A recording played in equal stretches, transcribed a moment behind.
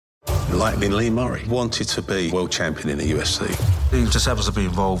Like Lee Murray, wanted to be world champion in the UFC. He just happens to be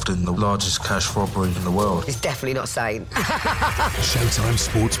involved in the largest cash robbery in the world. He's definitely not sane. Showtime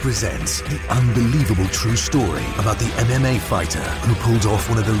Sports presents the unbelievable true story about the MMA fighter who pulled off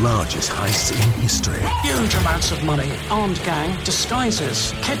one of the largest heists in history. Huge amounts of money, armed gang,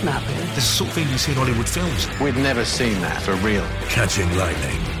 disguises, kidnapping. This is the sort of thing you see in Hollywood films. We'd never seen that for real. Catching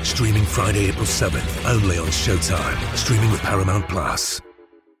Lightning, streaming Friday, April 7th, only on Showtime, streaming with Paramount Plus.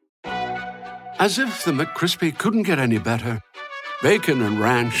 As if the McCrispy couldn't get any better, Bacon and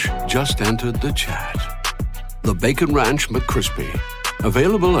Ranch just entered the chat. The Bacon Ranch McCrispy,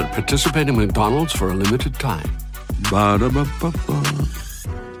 available at participating McDonald's for a limited time. Ba-da-ba-ba-ba.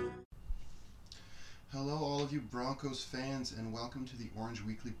 Hello, all of you Broncos fans, and welcome to the Orange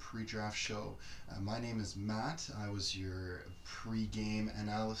Weekly Pre-Draft Show. My name is Matt. I was your pre-game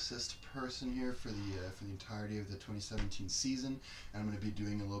analyst person here for the entirety of the 2017 season, and I'm going to be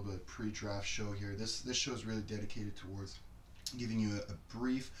doing a little bit of pre-draft show here. This show is really dedicated towards giving you a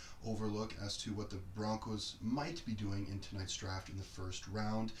brief overlook as to what the Broncos might be doing in tonight's draft in the first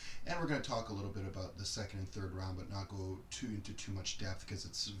round, and we're going to talk a little bit about the second and third round, but not go into too much depth because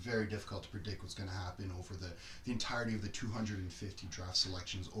it's very difficult to predict what's going to happen over the entirety of the 250 draft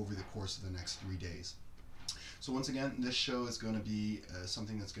selections over the course of the next 3 days. So once again, this show is going to be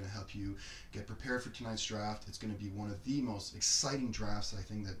something that's going to help you get prepared for tonight's draft. It's going to be one of the most exciting drafts I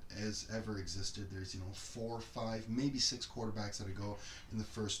think that has ever existed. There's 4, 5, maybe 6 quarterbacks that go in the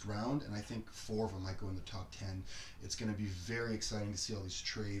first round, and I think 4 of them might go in the top 10. It's going to be very exciting to see all these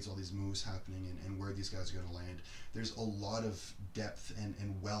trades, all these moves happening, and where these guys are going to land. There's a lot of depth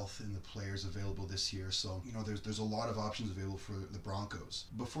and wealth in the players available this year, so there's a lot of options available for the Broncos.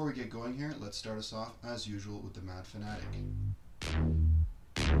 Before we get going here, let's start us off as usual with the Mad Fanatic.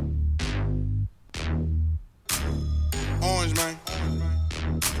 Orange, man.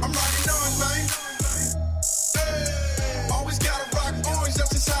 I'm rocking orange, man. Hey, always gotta rock orange, that's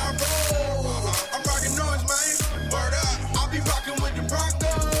just how I roll. I'm rocking orange, man. Word up. I'll be rocking with the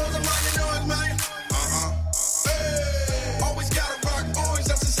Broncos. I'm rocking orange, man. Hey, always gotta rock orange,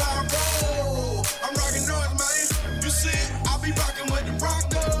 that's just how I roll. I'm rocking orange, man. You see, I'll be rocking with the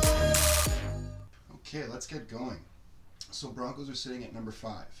Broncos. Okay, let's get going. So Broncos are sitting at number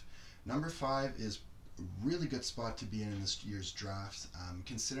 5. Number 5 is a really good spot to be in this year's draft.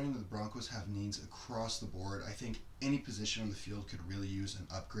 Considering that the Broncos have needs across the board, I think any position on the field could really use an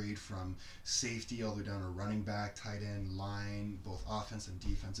upgrade, from safety all the way down to running back, tight end, line, both offensive and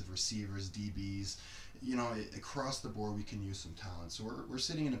defensive, receivers, DBs. Across the board we can use some talent. So we're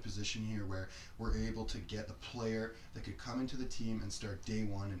sitting in a position here where we're able to get a player that could come into the team and start day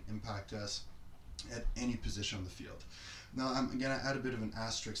one and impact us at any position on the field. Now, I'm going to add a bit of an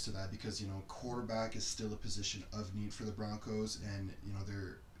asterisk to that because, quarterback is still a position of need for the Broncos, and,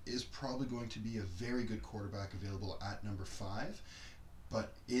 there is probably going to be a very good quarterback available at number 5,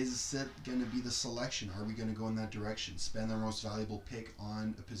 but is it going to be the selection? Are we going to go in that direction? Spend their most valuable pick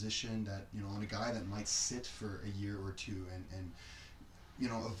on a position that, on a guy that might sit for a year or two and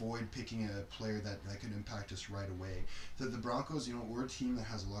avoid picking a player that could impact us right away. The Broncos, we're a team that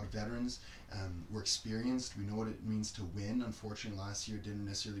has a lot of veterans. We're experienced. We know what it means to win. Unfortunately, last year didn't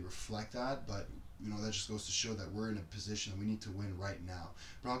necessarily reflect that, but that just goes to show that we're in a position that we need to win right now.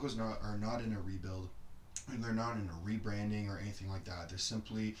 Broncos are not in a rebuild, and they're not in a rebranding or anything like that. They're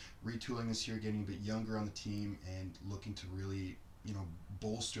simply retooling this year, getting a bit younger on the team, and looking to really,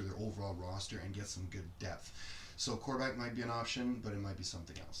 bolster their overall roster and get some good depth. So quarterback might be an option, but it might be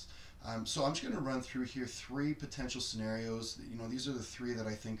something else. So I'm just going to run through here 3 potential scenarios. These are the 3 that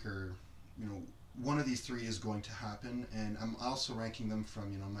I think are, one of these 3 is going to happen, and I'm also ranking them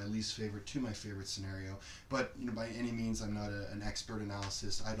from, my least favorite to my favorite scenario. But, by any means, I'm not an expert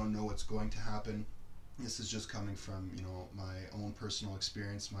analyst. I don't know what's going to happen. This is just coming from, my own personal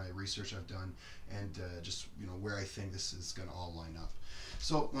experience, my research I've done, and just, where I think this is going to all line up.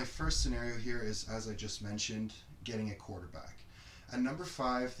 So my first scenario here is, as I just mentioned, getting a quarterback. At number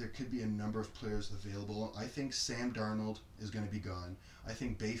 5, there could be a number of players available. I think Sam Darnold is going to be gone. I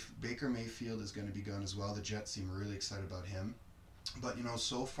think Baker Mayfield is going to be gone as well. The Jets seem really excited about him. But,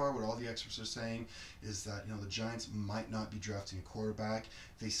 so far what all the experts are saying is that, the Giants might not be drafting a quarterback.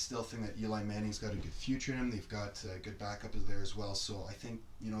 They still think that Eli Manning's got a good future in him. They've got a good backup there as well. So I think,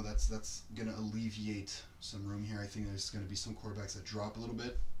 that's going to alleviate some room here. I think there's going to be some quarterbacks that drop a little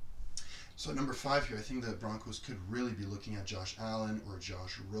bit. So at number 5 here, I think the Broncos could really be looking at Josh Allen or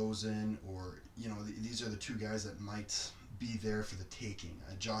Josh Rosen, or, these are the 2 guys that might be there for the taking.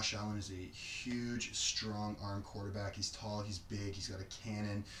 Josh Allen is a huge, strong arm quarterback. He's tall, he's big, he's got a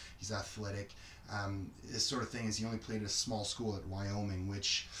cannon, he's athletic. This sort of thing is he only played at a small school at Wyoming,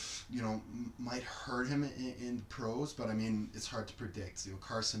 which, might hurt him in pros, but I mean, it's hard to predict.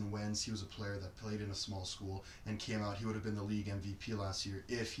 Carson Wentz, he was a player that played in a small school and came out. He would have been the league MVP last year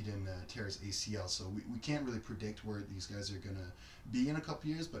if he didn't tear his ACL. So we can't really predict where these guys are going to be in a couple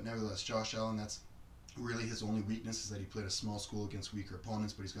years, but nevertheless, Josh Allen, that's really his only weakness is that he played a small school against weaker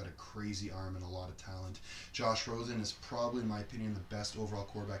opponents, but he's got a crazy arm and a lot of talent. Josh Rosen is probably, in my opinion, the best overall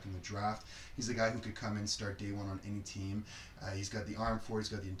quarterback in the draft. He's a guy who could come in and start day one on any team. He's got the arm for it, he's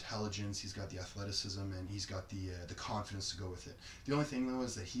got the intelligence, he's got the athleticism, and he's got the confidence to go with it. The only thing, though,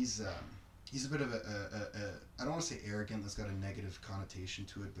 is that he's a bit of I don't want to say arrogant, that's got a negative connotation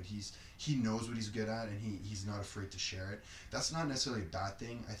to it, but he knows what he's good at, and he's not afraid to share it. That's not necessarily a bad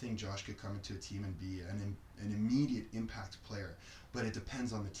thing. I think Josh could come into a team and be an immediate impact player, but it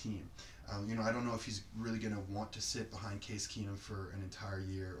depends on the team. I don't know if he's really going to want to sit behind Case Keenum for an entire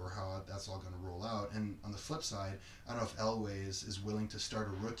year or how that's all going to roll out. And on the flip side, I don't know if Elway is willing to start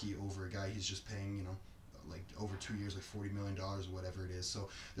a rookie over a guy he's just paying, like over 2 years, like $40 million or whatever it is. So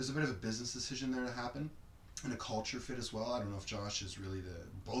there's a bit of a business decision there to happen, and a culture fit as well. I don't know if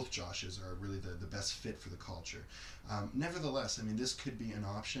both Joshes are really the best fit for the culture. Nevertheless, I mean, this could be an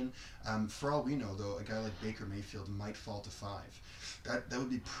option. For all we know, though, a guy like Baker Mayfield might fall to 5. That would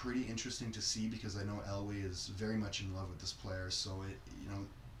be pretty interesting to see, because I know Elway is very much in love with this player. So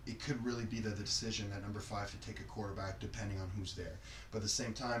it could really be the decision at number 5 to take a quarterback depending on who's there. But at the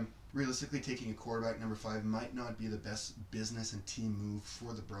same time, realistically, taking a quarterback number 5 might not be the best business and team move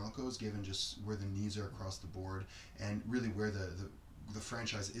for the Broncos, given just where the needs are across the board and really where the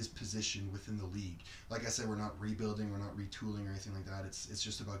franchise is positioned within the league. Like I said, we're not rebuilding, we're not retooling or anything like that. It's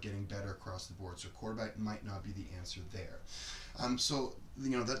just about getting better across the board. So quarterback might not be the answer there. So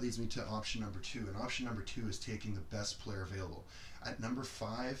that leads me to option number 2. And option number 2 is taking the best player available. At number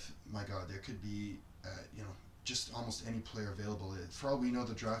 5, my God, there could be just almost any player available. For all we know,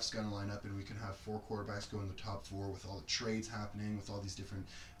 the draft's going to line up and we can have 4 quarterbacks go in the top 4 with all the trades happening, with all these different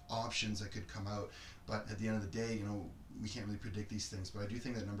options that could come out. But at the end of the day, we can't really predict these things. But I do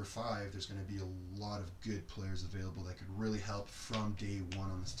think that number 5, there's going to be a lot of good players available that could really help from day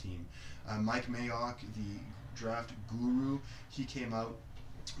one on this team. Mike Mayock, the draft guru, he came out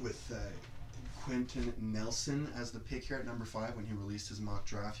with Quentin Nelson as the pick here at number 5 when he released his mock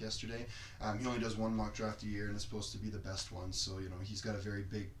draft yesterday. He only does one mock draft a year, and it's supposed to be the best one. So he's got a very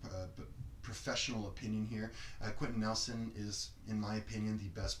big professional opinion here. Quentin Nelson is, in my opinion,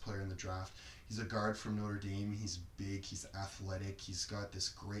 the best player in the draft. He's a guard from Notre Dame. He's big, he's athletic, he's got this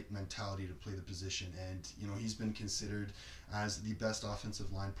great mentality to play the position, and he's been considered as the best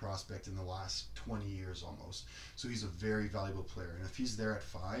offensive line prospect in the last 20 years almost. So he's a very valuable player, and if he's there at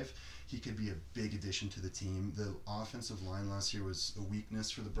 5, he could be a big addition to the team. The offensive line last year was a weakness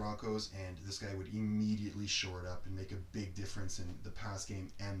for the Broncos, and this guy would immediately shore it up and make a big difference in the pass game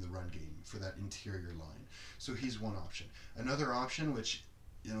and the run game for that interior line. So he's one option. Another option, which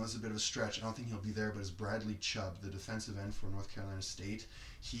is a bit of a stretch, I don't think he'll be there, but is Bradley Chubb, the defensive end for North Carolina State.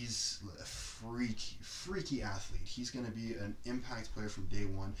 He's a freaky athlete. He's going to be an impact player from day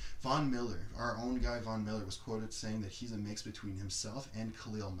one. Von Miller, our own guy Von Miller, was quoted saying that he's a mix between himself and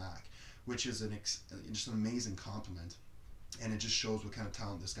Khalil Mack, which is just an amazing compliment. And it just shows what kind of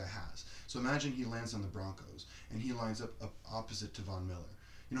talent this guy has. So imagine he lands on the Broncos, and he lines up opposite to Von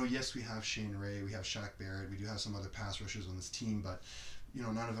Miller. Yes, we have Shane Ray, we have Shaq Barrett, we do have some other pass rushers on this team, but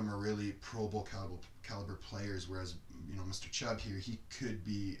none of them are really Pro Bowl caliber players, whereas Mr. Chubb here, he could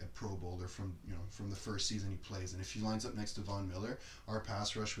be a Pro Bowler from the first season he plays. And if he lines up next to Von Miller, our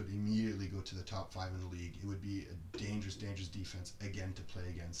pass rush would immediately go to the top 5 in the league. It would be a dangerous defense again to play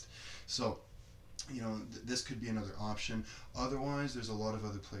against. So this could be another option. Otherwise, there's a lot of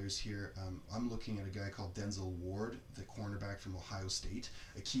other players here. I'm looking at a guy called Denzel Ward, the cornerback from Ohio State.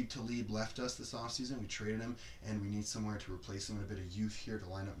 Aqib Talib left us this offseason. We traded him, and we need somewhere to replace him, and a bit of youth here to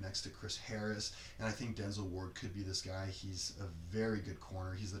line up next to Chris Harris. And I think Denzel Ward could be this guy. He's a very good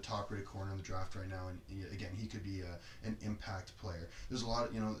corner. He's the top-rated corner in the draft right now, and again, he could be an impact player. There's a lot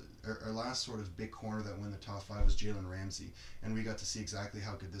of, our last sort of big corner that won the top 5 was Jalen Ramsey, and we got to see exactly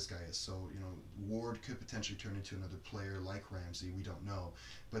how good this guy is. So, Ward could potentially turn into another player like Ramsey. We don't know,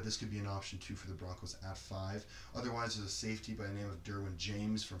 but this could be an option too for the Broncos at 5. Otherwise, there's a safety by the name of Derwin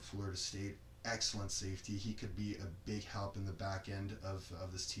James from Florida State. Excellent safety. He could be a big help in the back end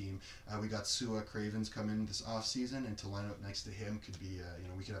of this team. We got Sua Cravens come in this offseason, and to line up next to him could be,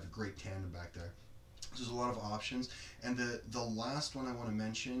 we could have a great tandem back there. There's a lot of options, and the last one I want to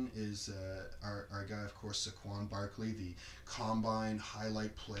mention is our guy, of course, Saquon Barkley, the combine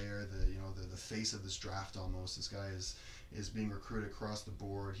highlight player, the face of this draft almost. This guy is is being recruited across the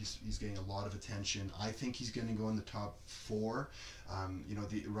board. He's getting a lot of attention. I think he's going to go in the top 4.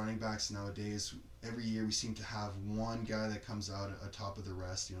 The running backs nowadays, every year we seem to have one guy that comes out atop of the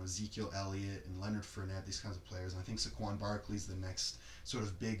rest. Ezekiel Elliott and Leonard Fournette, these kinds of players. And I think Saquon Barkley's the next sort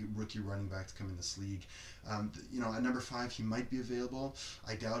of big rookie running back to come in this league. At number 5, he might be available.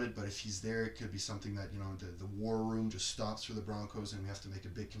 I doubt it, but if he's there, it could be something that, the war room just stops for the Broncos, and we have to make a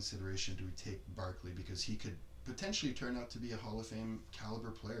big consideration. Do we take Barkley? Because he could potentially turn out to be a Hall of Fame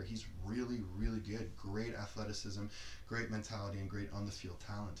caliber player. He's really, really good. Great athleticism, great mentality, and great on-the-field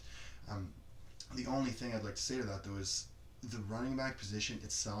talent. The only thing I'd like to say to that, though, is the running back position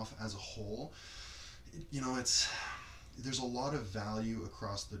itself as a whole, there's a lot of value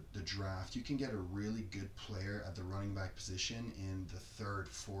across the draft. You can get a really good player at the running back position in the 3rd,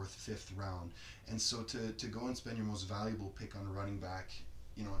 4th, 5th round. And so to go and spend your most valuable pick on a running back,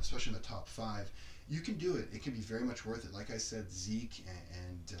 especially in the top 5, you can do it. It can be very much worth it. Like I said, Zeke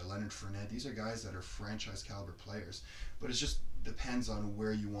and Leonard Fournette, these are guys that are franchise caliber players. But it just depends on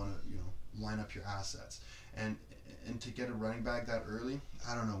where you want to, line up your assets. And to get a running back that early,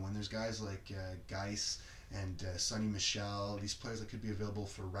 I don't know. When there's guys like Geis and Sonny Michel, these players that could be available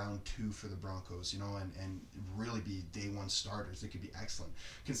for round 2 for the Broncos, and really be day 1 starters. They could be excellent.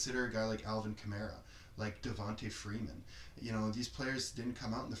 Consider a guy like Alvin Kamara, like Devontae Freeman. These players didn't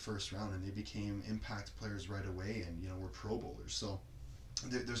come out in the 1st round, and they became impact players right away, and were Pro Bowlers. So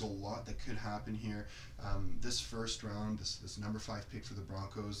there's a lot that could happen here. This 1st round, this number 5 pick for the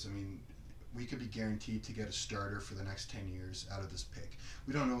Broncos, we could be guaranteed to get a starter for the next 10 years out of this pick.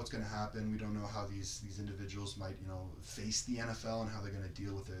 We don't know what's going to happen. We don't know how these individuals might, face the NFL and how they're going to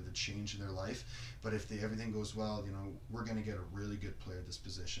deal with the change in their life. But if everything goes well, we're going to get a really good player at this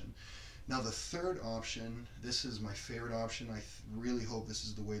position. Now, the 3rd option, this is my favorite option. I really hope this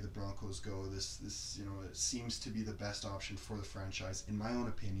is the way the Broncos go. This it seems to be the best option for the franchise, in my own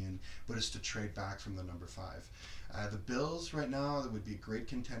opinion, but it's to trade back from the number 5. The Bills right now, that would be a great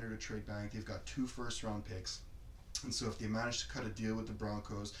contender to trade back. They've got 2 first-round picks. And so if they manage to cut a deal with the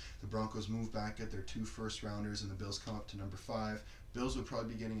Broncos move back at their 2 first-rounders, and the Bills come up to number 5. Bills would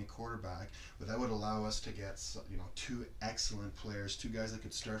probably be getting a quarterback, but that would allow us to get 2 excellent players, 2 guys that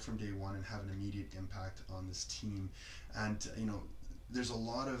could start from day 1 and have an immediate impact on this team. And there's a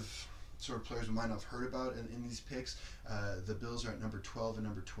lot of sort of players we might not have heard about in these picks. The Bills are at number 12 and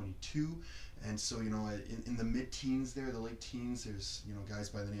number 22. And so, in the mid-teens there, the late teens, there's, guys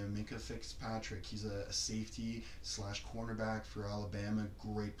by the name of Minkah Fitzpatrick. He's a safety / cornerback for Alabama.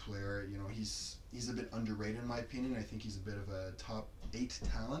 Great player. He's a bit underrated in my opinion. I think he's a bit of a top 8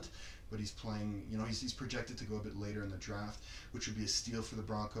 talent, but he's playing, he's projected to go a bit later in the draft, which would be a steal for the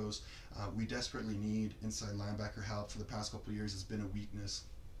Broncos. We desperately need inside linebacker help. For the past couple of years, it's been a weakness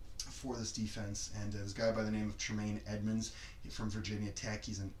for this defense. And this guy by the name of Tremaine Edmonds from Virginia Tech,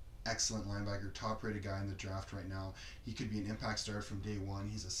 he's an excellent linebacker, top-rated guy in the draft right now. He could be an impact starter from day 1.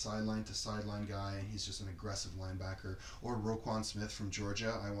 He's a sideline-to-sideline guy, and he's just an aggressive linebacker. Or Roquan Smith from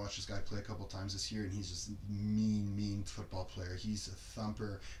Georgia. I watched this guy play a couple times this year, and he's just a mean football player. He's a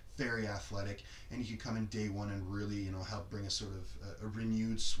thumper, very athletic, and he could come in day 1 and really, help bring a sort of a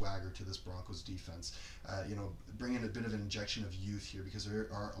renewed swagger to this Broncos defense. Bring in a bit of an injection of youth here, because there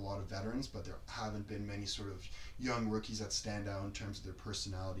are a lot of veterans, but there haven't been many sort of young rookies that stand out in terms of their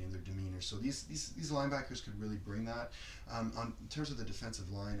personality and their demeanor. So these linebackers could really bring that. In terms of the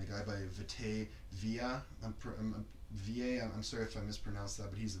defensive line, a guy by Vitae Villa, I'm sorry if I mispronounced that,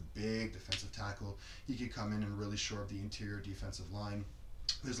 but he's a big defensive tackle. He could come in and really shore up the interior defensive line.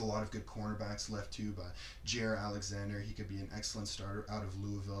 There's a lot of good cornerbacks left too, but Jaire Alexander, he could be an excellent starter out of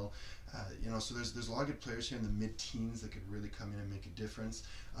Louisville. So there's a lot of good players here in the mid-teens that could really come in and make a difference.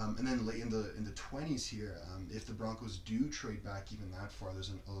 And then late in the 20s here, if the Broncos do trade back even that far,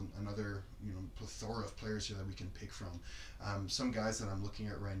 there's another plethora of players here that we can pick from. Some guys that I'm looking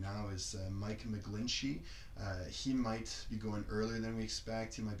at right now is Mike McGlinchey. He might be going earlier than we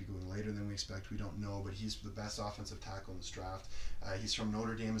expect. He might be going later than we expect. We don't know, but he's the best offensive tackle in this draft. He's from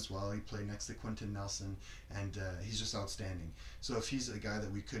Notre Dame as well. He played next to Quentin Nelson, and he's just outstanding. So if he's a guy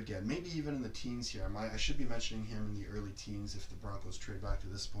that we could get, maybe even in the teens here, I should be mentioning him in the early teens if the Broncos trade back to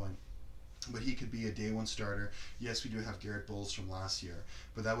this point. But he could be a day 1 starter. Yes, we do have Garrett Bowles from last year,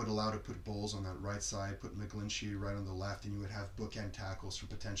 but that would allow to put Bowles on that right side, put McGlinchey right on the left, and you would have bookend tackles for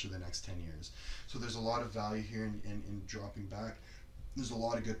potentially the next 10 years. So there's a lot of value here in dropping back. There's a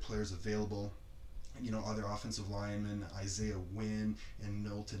lot of good players available. Other offensive linemen, Isaiah Wynn and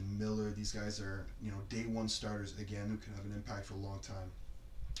Milton Miller. These guys are, day 1 starters, again, who can have an impact for a long time.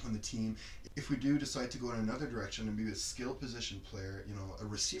 on the team. If we do decide to go in another direction and maybe a skill position player, a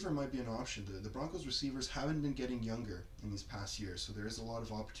receiver might be an option. The Broncos receivers haven't been getting younger in these past years, so there is a lot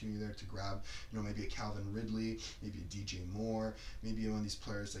of opportunity there to grab, maybe a Calvin Ridley, maybe a DJ Moore, maybe one of these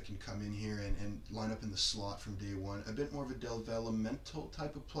players that can come in here and line up in the slot from day one. A bit more of a developmental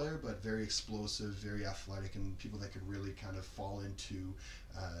type of player, but very explosive, very athletic, and people that could really kind of fall into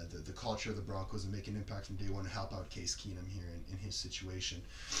the culture of the Broncos and make an impact from day one and help out Case Keenum here in his situation.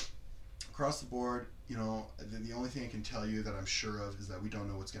 Across the board, the only thing I can tell you that I'm sure of is that we don't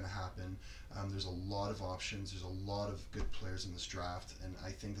know what's going to happen. There's a lot of options. There's a lot of good players in this draft, and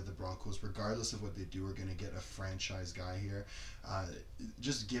I think that the Broncos, regardless of what they do, are going to get a franchise guy here.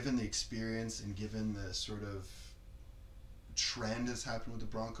 Just given the experience and given the sort of trend that's happened with the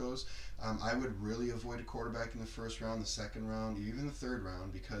Broncos, I would really avoid a quarterback in the first round, the second round, even the third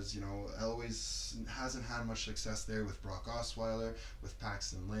round, because Elway's hasn't had much success there with Brock Osweiler, with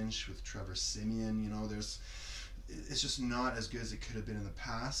Paxton Lynch, with Trevor Siemian. It's just not as good as it could have been in the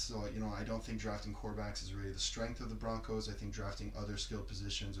past. So I don't think drafting quarterbacks is really the strength of the Broncos. I think drafting other skill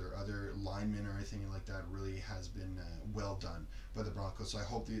positions or other linemen or anything like that really has been well done by the Broncos. So I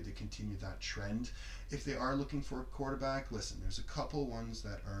hope they continue that trend. If they are looking for a quarterback, listen, there's a couple ones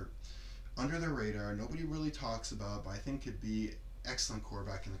that are under the radar, nobody really talks about, but I think could be excellent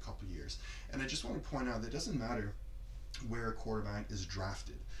quarterback in a couple years. And I just want to point out that it doesn't matter where a quarterback is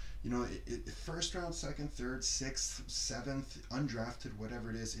drafted. First round, second, third, sixth, seventh, undrafted, whatever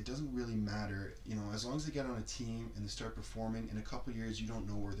it is, it doesn't really matter. As long as they get on a team and they start performing, in a couple years, you don't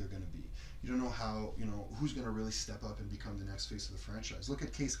know where they're going to be. You don't know how, who's going to really step up and become the next face of the franchise. Look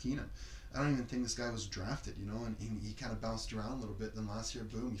at Case Keenum. I don't even think this guy was drafted, and he kind of bounced around a little bit. Then last year,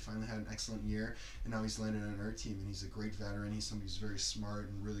 boom, he finally had an excellent year, and now he's landed on our team, and he's a great veteran. He's somebody who's very smart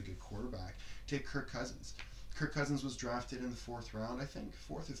and really good quarterback. Take Kirk Cousins. Kirk Cousins was drafted in the fourth round, I think,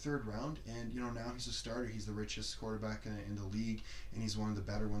 fourth or third round, and now he's a starter. He's the richest quarterback in the league, and he's one of the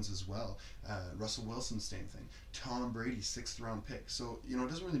better ones as well. Russell Wilson, same thing. Tom Brady, sixth round pick. So it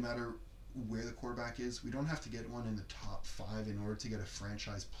doesn't really matter where the quarterback is. We don't have to get one in the top 5 in order to get a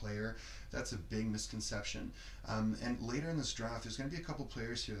franchise player. That's a big misconception. And later in this draft, there's going to be a couple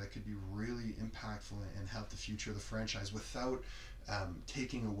players here that could be really impactful and help the future of the franchise without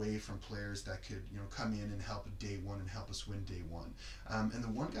taking away from players that could come in and help day one and help us win day one. And the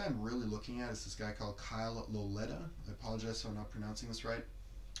one guy I'm really looking at is this guy called Kyle Lauletta. I apologize if I'm not pronouncing this right.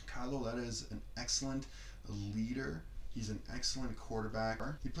 Kyle Lauletta is an excellent leader. He's an excellent quarterback.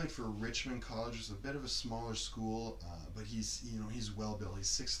 He played for Richmond College, which is a bit of a smaller school, but he's well built. He's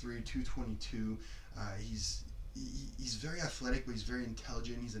 6'3", 222. He's very athletic, but he's very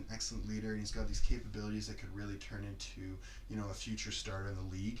intelligent. He's an excellent leader, and he's got these capabilities that could really turn into a future starter in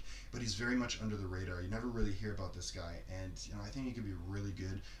the league. But he's very much under the radar. You never really hear about this guy, and I think he could be really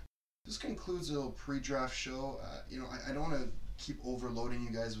good. This concludes a little pre-draft show. I don't want to keep overloading you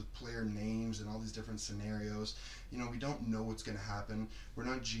guys with player names and all these different scenarios. We don't know what's going to happen. We're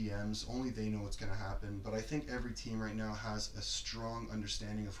not GMs. Only they know what's going to happen. But I think every team right now has a strong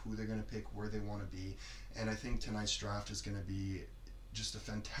understanding of who they're going to pick, where they want to be. And I think tonight's draft is going to be just a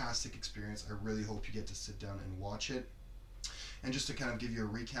fantastic experience. I really hope you get to sit down and watch it. And just to kind of give you a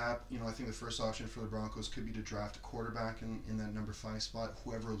recap, I think the first option for the Broncos could be to draft a quarterback in that number 5 spot.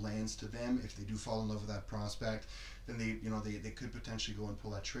 Whoever lands to them, if they do fall in love with that prospect, then they could potentially go and pull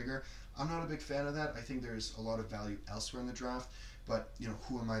that trigger. I'm not a big fan of that. I think there's a lot of value elsewhere in the draft. But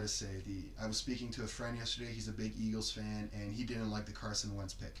who am I to say? I was speaking to a friend yesterday. He's a big Eagles fan, and he didn't like the Carson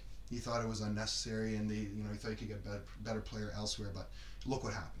Wentz pick. He thought it was unnecessary, and he thought he could get a better player elsewhere. But look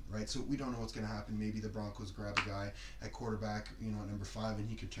what happened, right? So we don't know what's going to happen. Maybe the Broncos grab a guy at quarterback, at number 5, and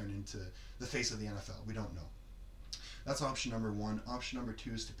he could turn into the face of the NFL. We don't know. That's option number 1. Option number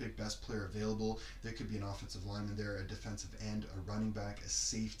 2 is to pick best player available. There could be an offensive lineman there, a defensive end, a running back, a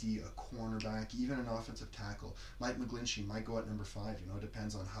safety, a cornerback, even an offensive tackle. Mike McGlinchey might go at number 5. It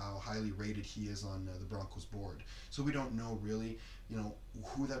depends on how highly rated he is on the Broncos board. So we don't know really,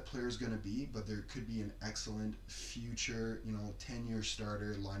 who that player is going to be, but there could be an excellent future, 10-year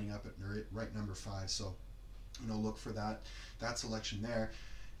starter lining up at right number 5. So, look for that selection there.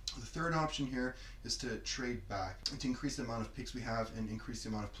 The third option here is to trade back to increase the amount of picks we have and increase the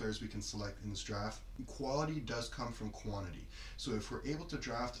amount of players we can select in this draft. Quality does come from quantity. So if we're able to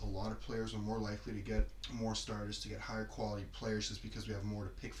draft a lot of players, we're more likely to get more starters, to get higher quality players just because we have more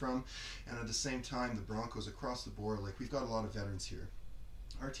to pick from. And at the same time, the Broncos across the board, we've got a lot of veterans here.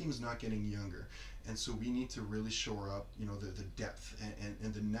 Our team is not getting younger, and so we need to really shore up, the depth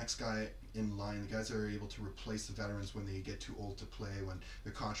and the next guy in line, the guys that are able to replace the veterans when they get too old to play, when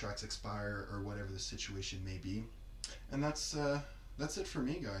their contracts expire, or whatever the situation may be. And that's that's it for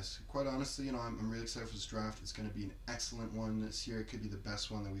me, guys. Quite honestly, I'm really excited for this draft. It's going to be an excellent one this year. It could be the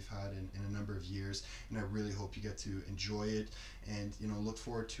best one that we've had in a number of years, and I really hope you get to enjoy it. And look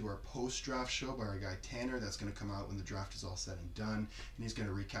forward to our post-draft show by our guy Tanner. That's going to come out when the draft is all said and done, and he's going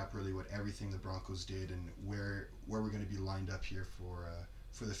to recap really what everything the Broncos did and where we're going to be lined up here for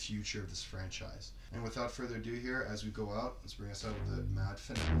the future of this franchise. And without further ado here, as we go out, let's bring us out with the Mad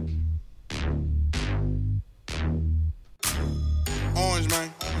Fanatic. Orange,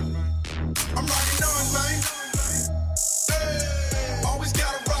 man.